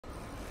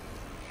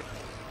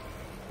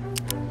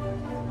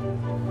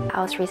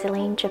I was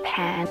recently in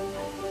Japan.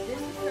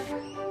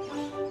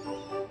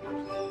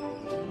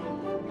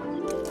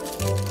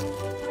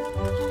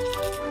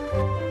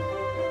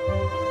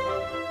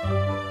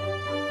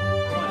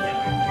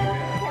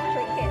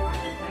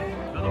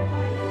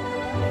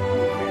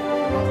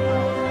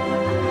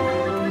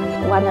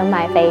 One of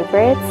my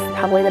favorites,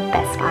 probably the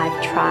best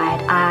I've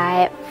tried.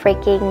 I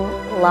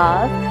freaking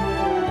love.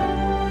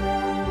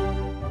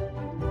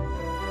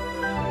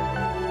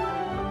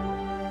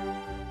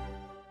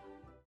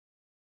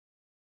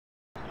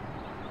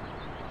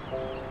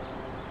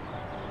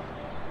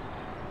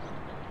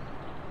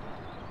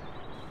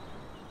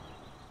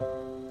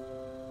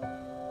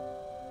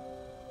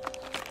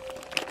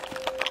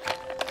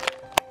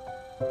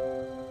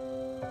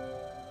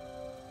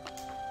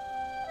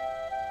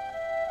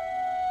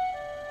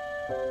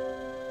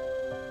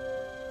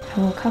 I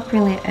woke up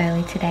really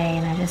early today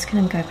and I just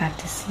couldn't go back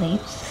to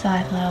sleep, so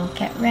I thought I'll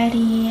get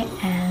ready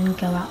and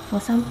go out for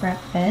some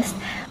breakfast.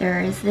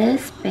 There is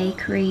this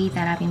bakery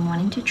that I've been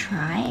wanting to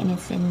try and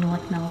it's in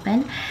North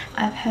Melbourne.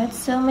 I've heard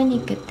so many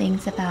good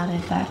things about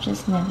it but I've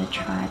just never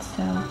tried,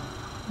 so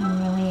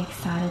I'm really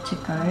excited to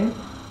go.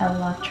 I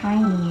love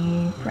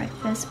trying new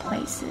breakfast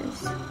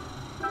places.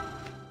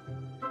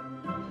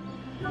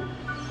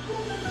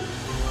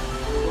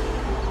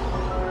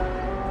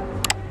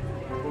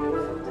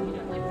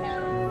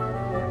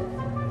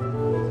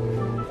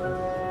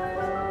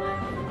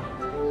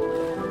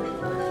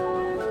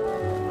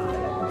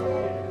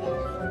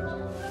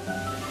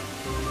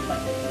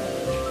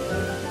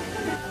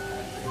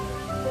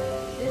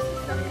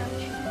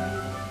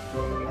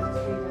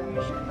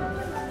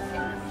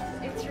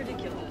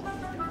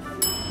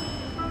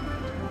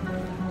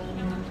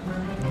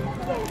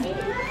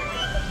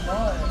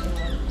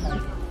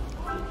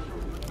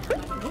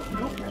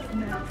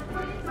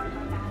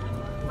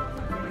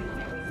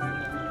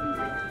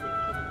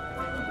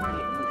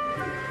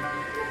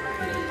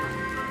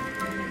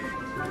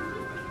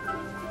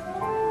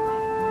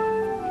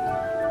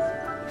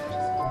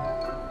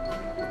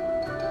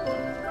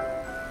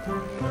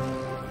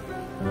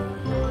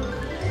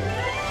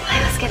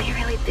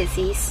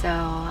 Busy, so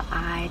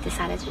I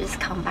decided to just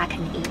come back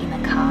and eat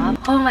in the car.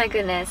 Oh my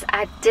goodness,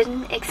 I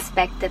didn't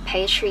expect the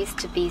pastries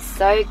to be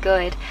so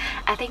good.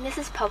 I think this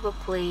is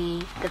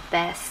probably the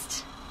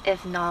best,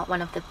 if not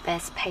one of the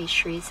best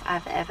pastries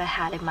I've ever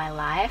had in my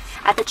life.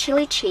 I had the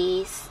chili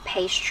cheese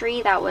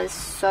pastry that was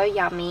so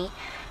yummy,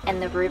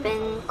 and the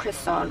Reuben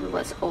croissant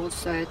was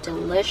also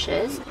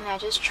delicious. And I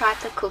just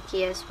tried the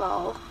cookie as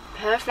well.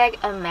 Perfect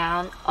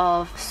amount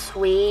of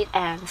sweet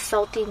and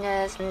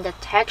saltiness, and the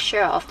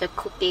texture of the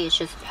cookie is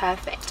just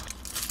perfect.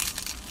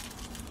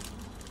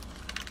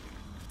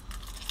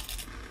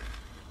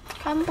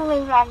 Can't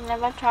believe I've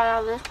never tried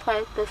out this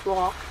place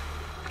before.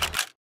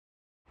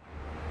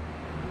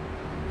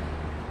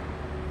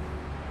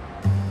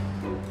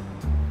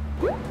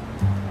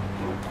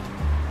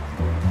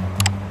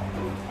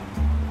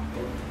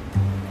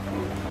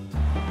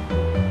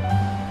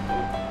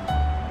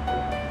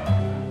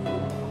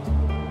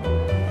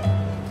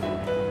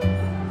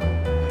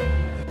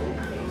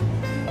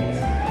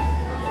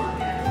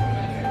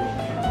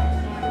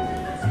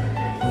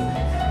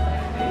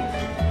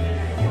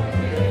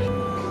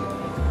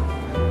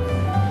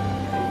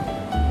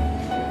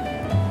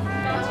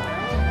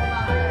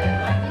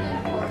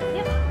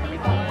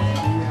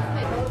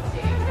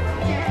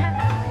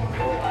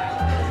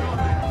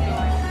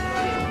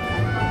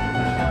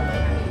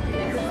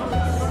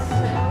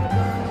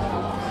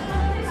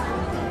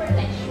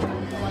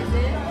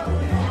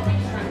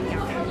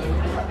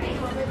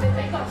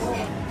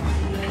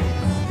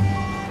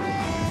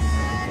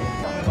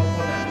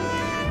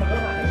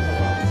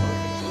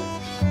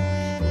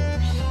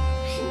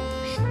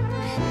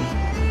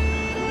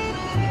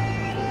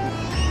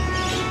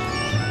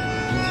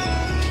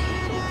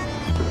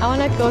 I want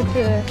to go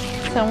to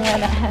somewhere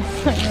that has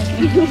so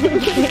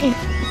many.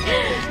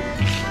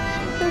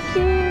 So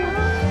cute.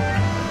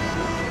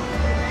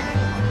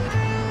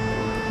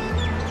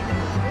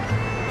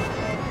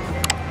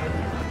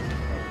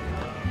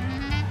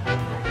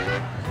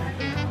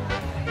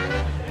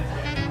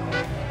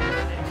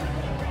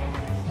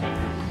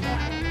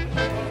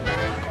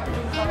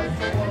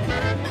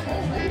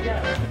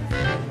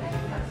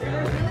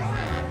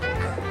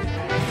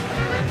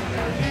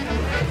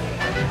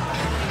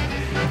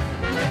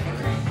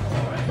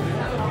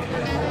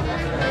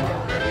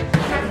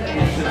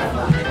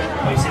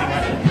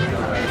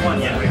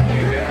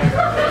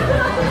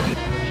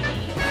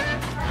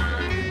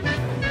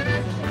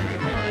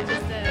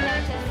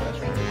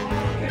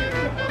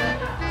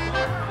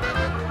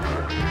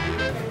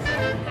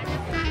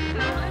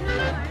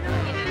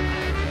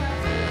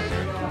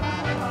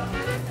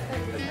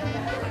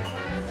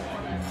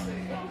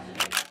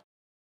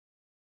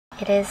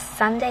 It is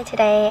Sunday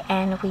today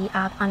and we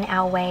are on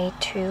our way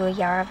to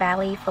Yarra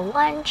Valley for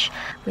lunch.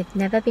 We've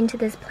never been to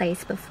this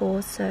place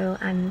before, so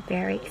I'm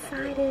very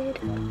excited.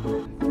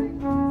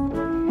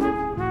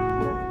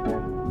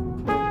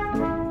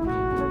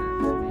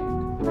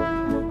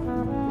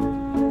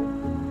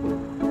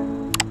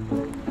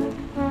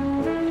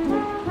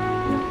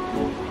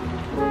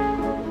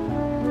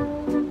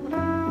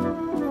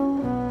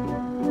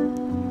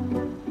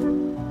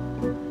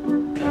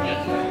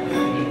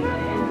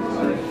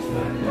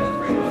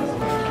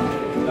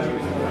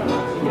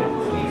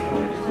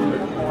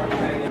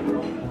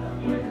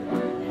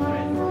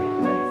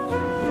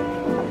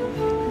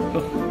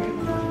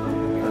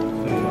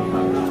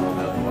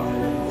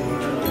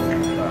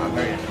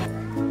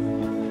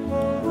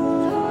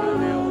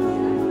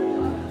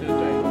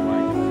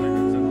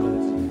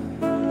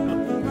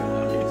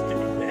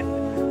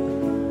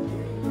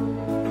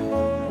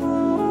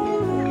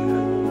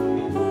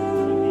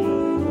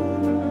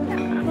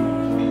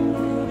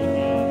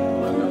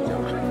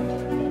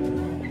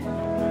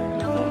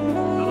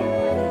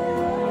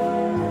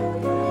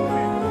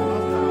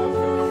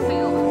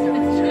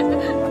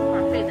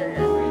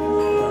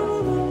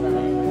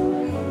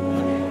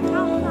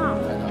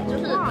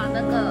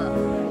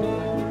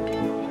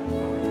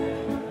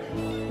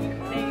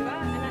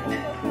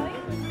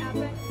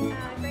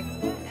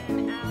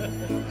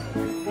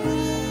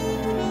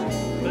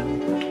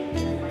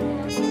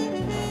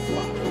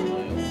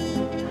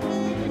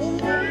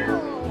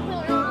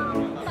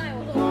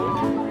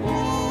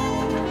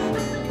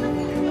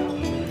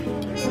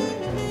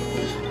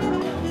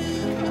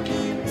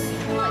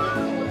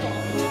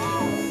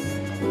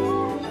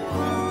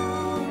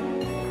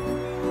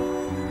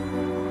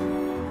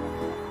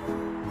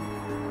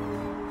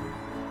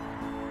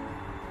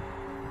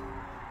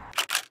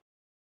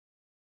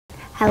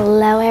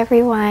 Hello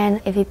everyone!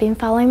 If you've been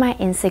following my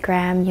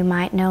Instagram, you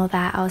might know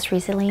that I was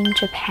recently in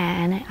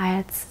Japan. I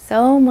had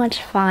so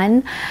much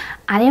fun.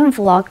 I didn't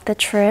vlog the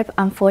trip,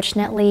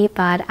 unfortunately,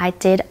 but I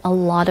did a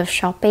lot of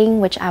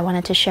shopping, which I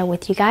wanted to share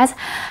with you guys.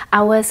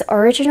 I was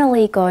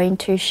originally going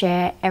to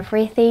share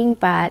everything,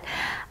 but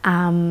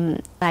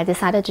I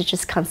decided to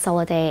just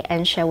consolidate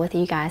and share with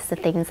you guys the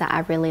things that I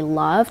really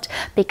loved,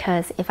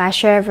 because if I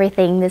share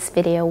everything, this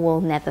video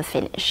will never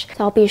finish.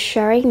 So I'll be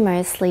sharing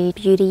mostly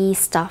beauty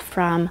stuff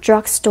from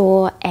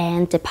drugstore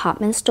and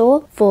department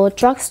store. For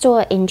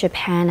drugstore in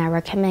Japan, I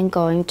recommend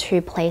going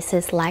to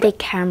places like Big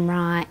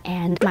Camera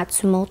and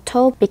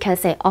Matsumoto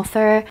because they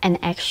offer an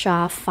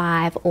extra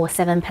 5 or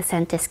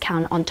 7%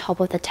 discount on top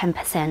of the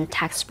 10%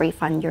 tax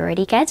refund you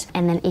already get.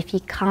 And then if you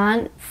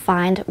can't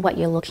find what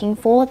you're looking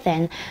for,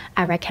 then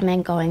I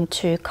recommend going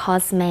to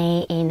Cosme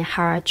in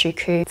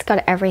Harajuku. It's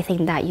got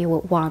everything that you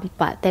would want,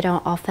 but they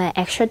don't offer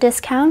extra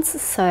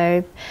discounts.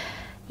 So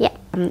yeah,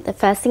 the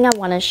first thing I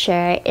want to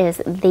share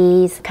is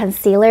these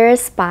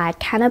concealers by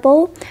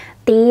Cannibal.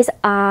 These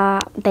are,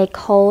 they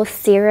call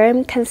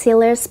serum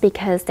concealers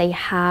because they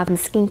have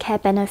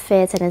skincare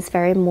benefits and it's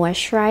very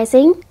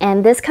moisturizing.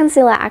 And this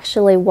concealer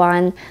actually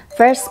won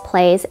first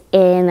place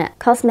in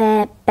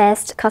Cosme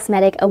Best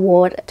Cosmetic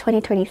Award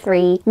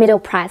 2023 middle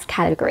price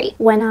category.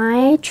 When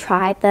I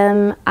tried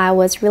them, I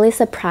was really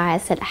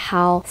surprised at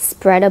how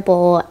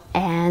spreadable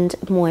and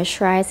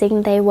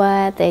moisturizing they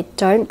were. They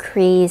don't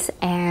crease,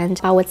 and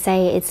I would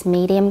say it's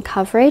medium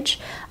coverage.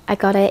 I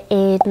got it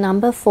in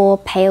number 4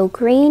 pale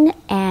green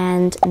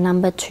and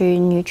number 2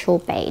 neutral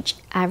beige.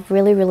 I've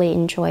really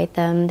enjoyed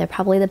them. They're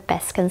probably the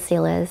best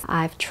concealers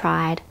I've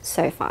tried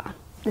so far.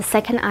 The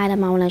second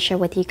item I want to share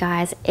with you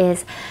guys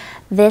is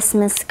this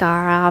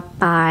mascara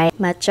by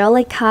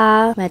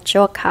Majolica.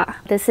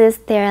 This is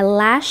their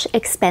Lash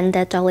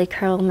Expander Dolly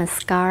Curl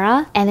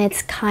Mascara, and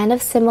it's kind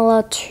of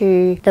similar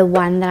to the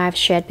one that I've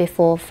shared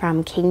before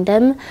from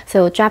Kingdom.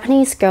 So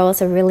Japanese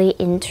girls are really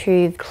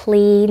into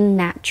clean,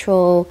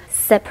 natural,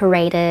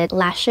 separated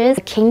lashes.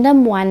 The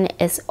Kingdom one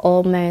is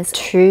almost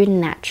too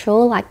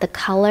natural, like the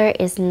color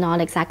is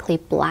not exactly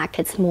black,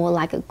 it's more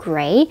like a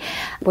gray,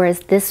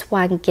 whereas this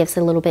one gives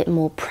a little bit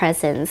more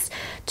presence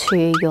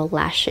to your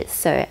lashes.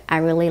 So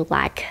I really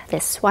like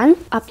this one.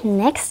 Up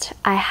next,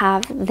 I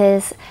have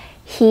this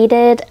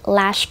Heated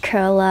Lash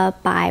Curler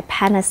by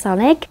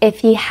Panasonic.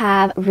 If you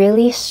have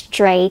really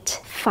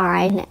straight,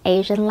 fine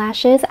Asian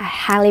lashes, I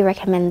highly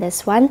recommend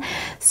this one.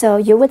 So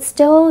you would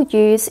still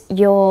use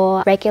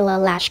your regular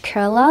lash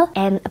curler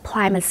and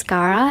apply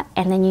mascara,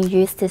 and then you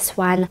use this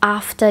one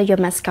after your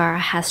mascara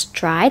has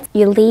dried.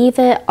 You leave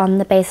it on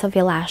the base of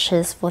your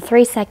lashes for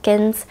 3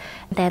 seconds,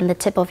 then the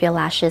tip of your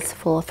lashes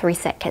for 3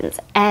 seconds,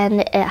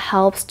 and it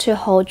helps to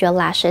hold your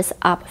lashes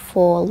up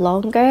for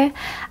longer.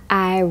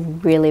 I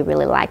really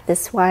like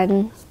this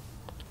one.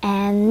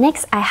 And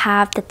next I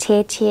have the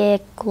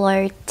Tietie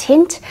Glow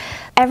Tint.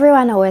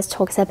 Everyone always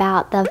talks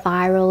about the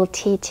viral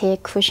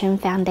Tietie Cushion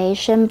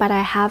Foundation, but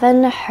I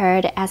haven't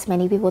heard as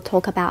many people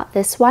talk about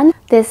this one.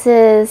 This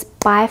is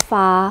by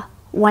far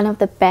one of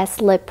the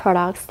best lip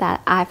products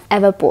that I've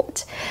ever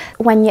bought.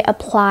 When you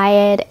apply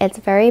it, it's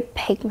very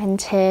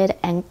pigmented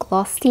and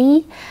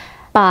glossy,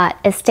 but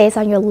it stays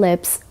on your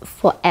lips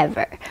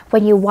forever.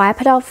 When you wipe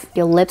it off,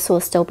 your lips will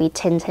still be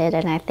tinted,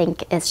 and I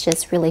think it's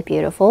just really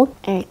beautiful.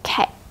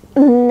 Okay,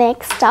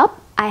 next up,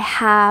 I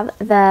have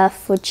the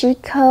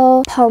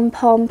Fujiko Pom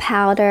Pom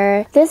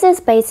Powder. This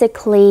is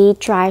basically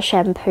dry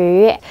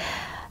shampoo.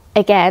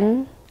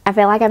 Again, I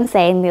feel like I'm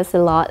saying this a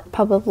lot.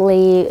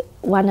 Probably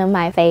one of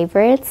my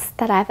favorites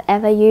that I've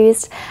ever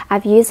used.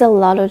 I've used a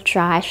lot of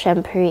dry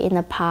shampoo in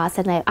the past,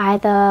 and they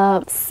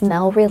either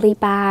smell really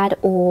bad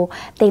or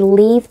they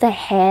leave the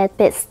hair a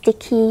bit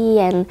sticky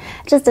and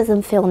it just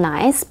doesn't feel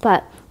nice.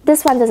 But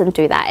this one doesn't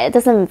do that. It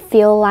doesn't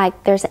feel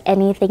like there's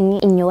anything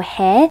in your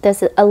hair.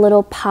 There's a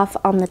little puff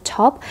on the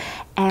top,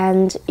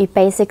 and you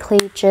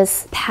basically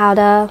just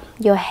powder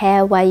your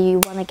hair where you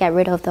want to get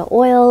rid of the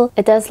oil.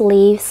 It does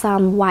leave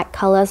some white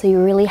color, so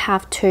you really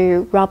have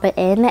to rub it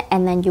in,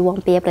 and then you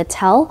won't be able to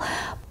tell.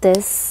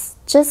 This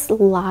just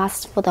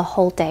lasts for the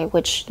whole day,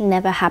 which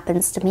never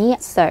happens to me,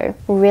 so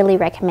really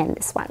recommend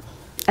this one.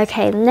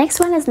 Okay, next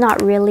one is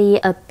not really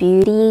a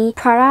beauty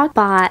product,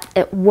 but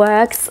it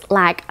works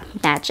like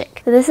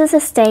magic. This is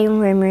a stain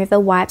remover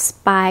wipes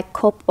by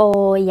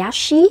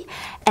Kobayashi,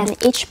 and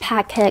each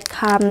packet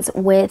comes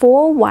with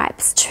 4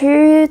 wipes,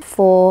 2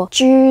 for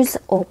juice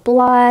or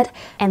blood,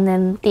 and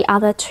then the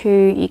other 2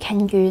 you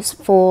can use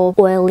for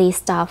oily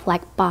stuff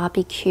like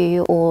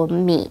barbecue or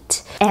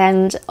meat.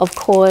 And of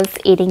course,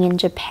 eating in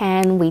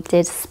Japan, we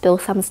did spill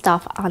some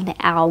stuff on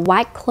our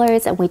white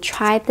clothes, and we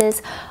tried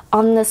this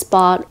on the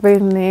spot,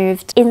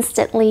 removed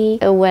instantly.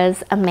 It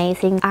was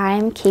amazing.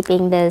 I'm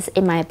keeping this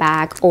in my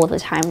bag all the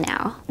time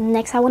now.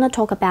 Next, I want to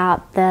talk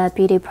about the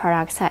beauty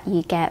products that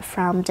you get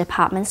from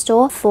department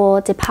store.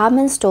 For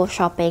department store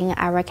shopping,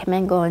 I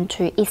recommend going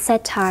to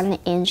Isetan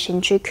in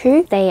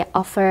Shinjuku. They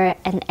offer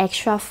an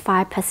extra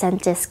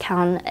 5%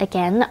 discount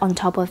again on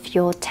top of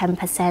your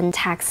 10%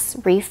 tax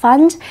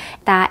refund.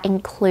 that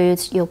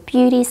includes your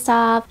beauty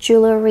stuff,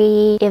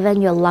 jewelry, even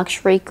your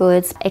luxury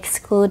goods,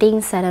 excluding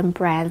certain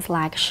brands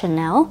like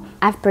Chanel.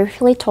 I've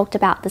briefly talked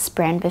about this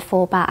brand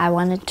before, but I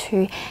wanted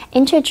to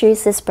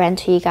introduce this brand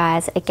to you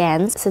guys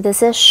again. So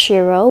this is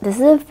Shiro. This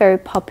is a very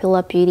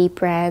popular beauty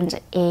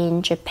brand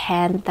in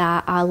Japan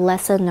that are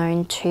lesser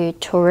known to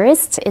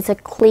tourists. It's a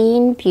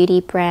clean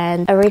beauty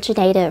brand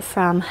originated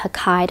from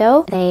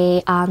Hokkaido.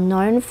 They are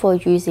known for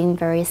using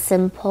very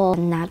simple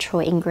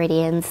natural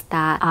ingredients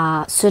that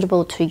are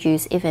suitable to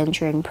use even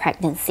during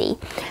pregnancy.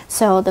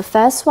 So the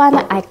first one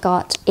I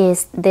got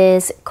is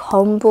this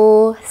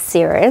kombu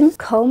serum.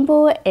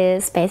 Kombu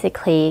is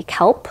basically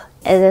kelp.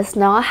 It does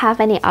not have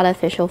any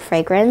artificial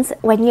fragrance.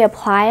 When you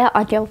apply it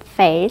on your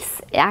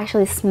face, it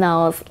actually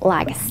smells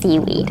like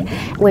seaweed,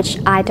 which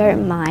I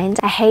don't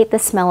mind. I hate the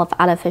smell of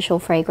artificial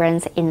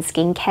fragrance in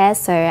skincare,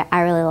 so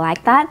I really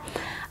like that.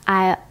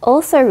 I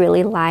also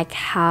really like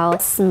how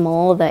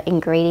small the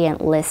ingredient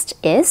list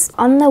is.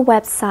 On the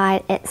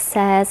website, it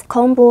says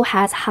kombu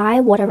has high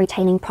water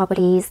retaining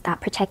properties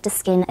that protect the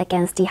skin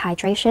against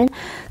dehydration.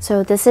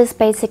 So this is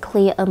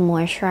basically a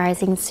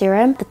moisturizing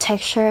serum. The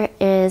texture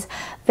is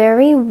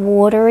very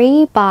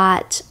watery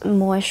but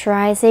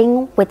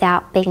moisturizing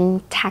without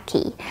being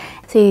tacky.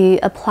 So you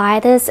apply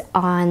this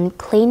on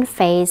clean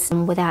face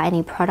without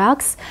any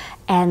products,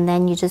 and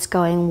then you're just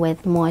going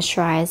with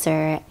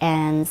moisturizer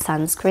and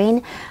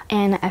sunscreen.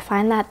 And I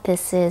find that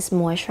this is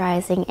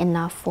moisturizing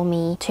enough for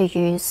me to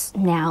use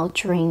now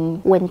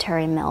during winter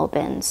in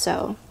Melbourne.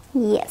 So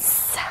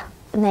yes.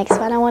 The next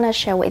one I want to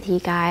share with you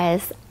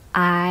guys,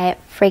 I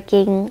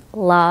freaking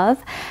love.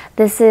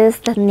 This is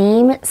the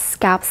Neem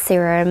Scalp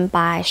Serum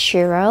by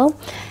Shiro.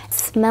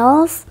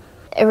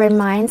 It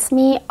reminds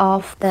me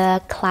of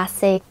the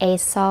classic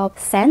Aesop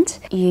scent.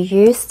 You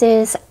use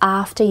this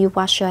after you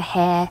wash your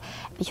hair,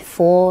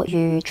 before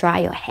you dry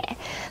your hair.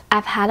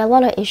 I've had a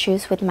lot of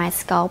issues with my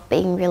scalp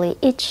being really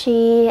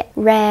itchy,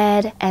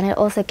 red, and it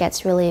also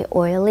gets really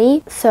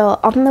oily. So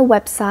on the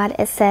website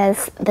it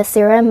says the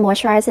serum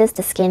moisturizes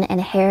the skin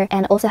and hair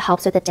and also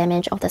helps with the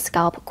damage of the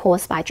scalp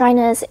caused by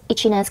dryness,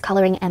 itchiness,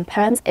 coloring, and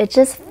perms. It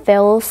just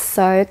feels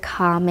so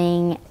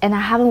calming, and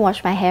I haven't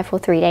washed my hair for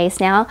 3 days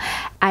now.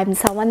 I'm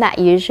someone that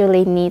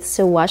usually needs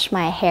to wash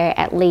my hair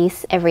at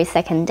least every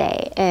second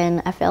day,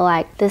 and I feel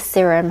like this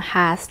serum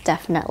has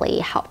definitely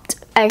helped.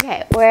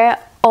 Okay, we're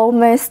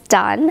almost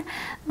done.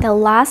 The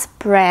last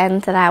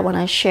brand that I want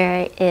to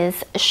share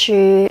is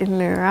Shu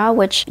Uemura,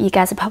 which you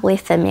guys are probably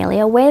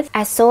familiar with.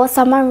 I saw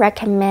someone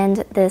recommend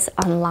this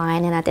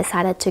online and I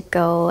decided to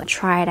go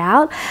try it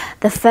out.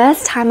 The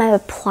first time I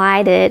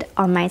applied it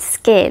on my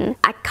skin,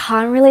 I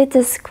can't really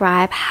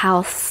describe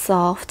how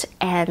soft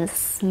and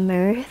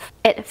smooth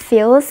it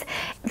feels.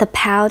 The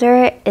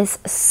powder is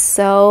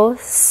so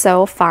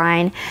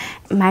fine.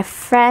 My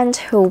friend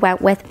who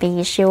went with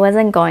me, she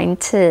wasn't going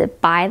to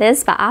buy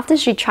this, but after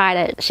she tried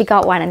it, she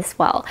got one as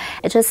well.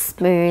 It just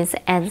smooths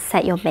and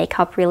set your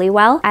makeup really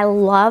well. I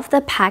love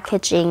the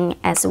packaging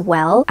as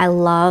well. I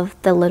love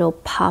the little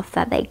puff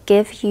that they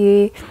give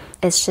you.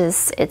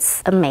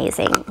 It's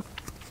amazing.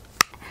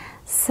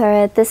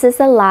 So this is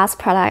the last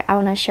product I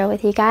want to share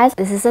with you guys.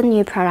 This is a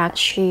new product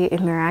Shu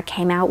Uemura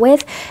came out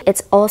with.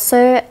 It's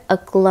also a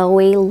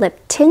glowy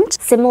lip tint,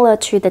 similar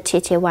to the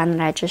Titi one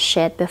that I just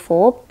shared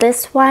before.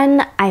 This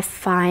one I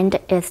find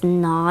is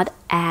not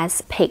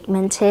as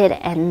pigmented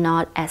and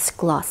not as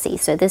glossy.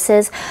 So this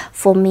is,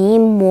 for me,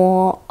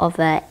 more of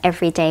a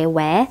everyday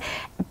wear.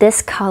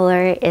 This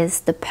color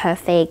is the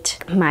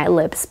perfect my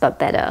lips but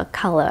better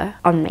color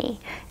on me.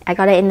 I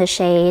got it in the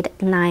shade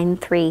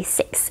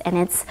 936 and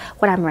it's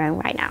what I'm wearing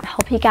right now. I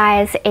hope you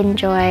guys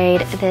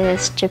enjoyed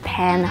this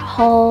Japan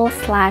haul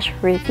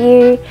 /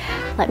 review.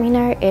 Let me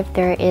know if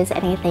there is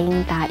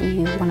anything that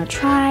you want to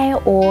try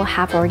or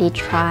have already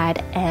tried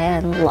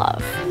and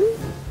love.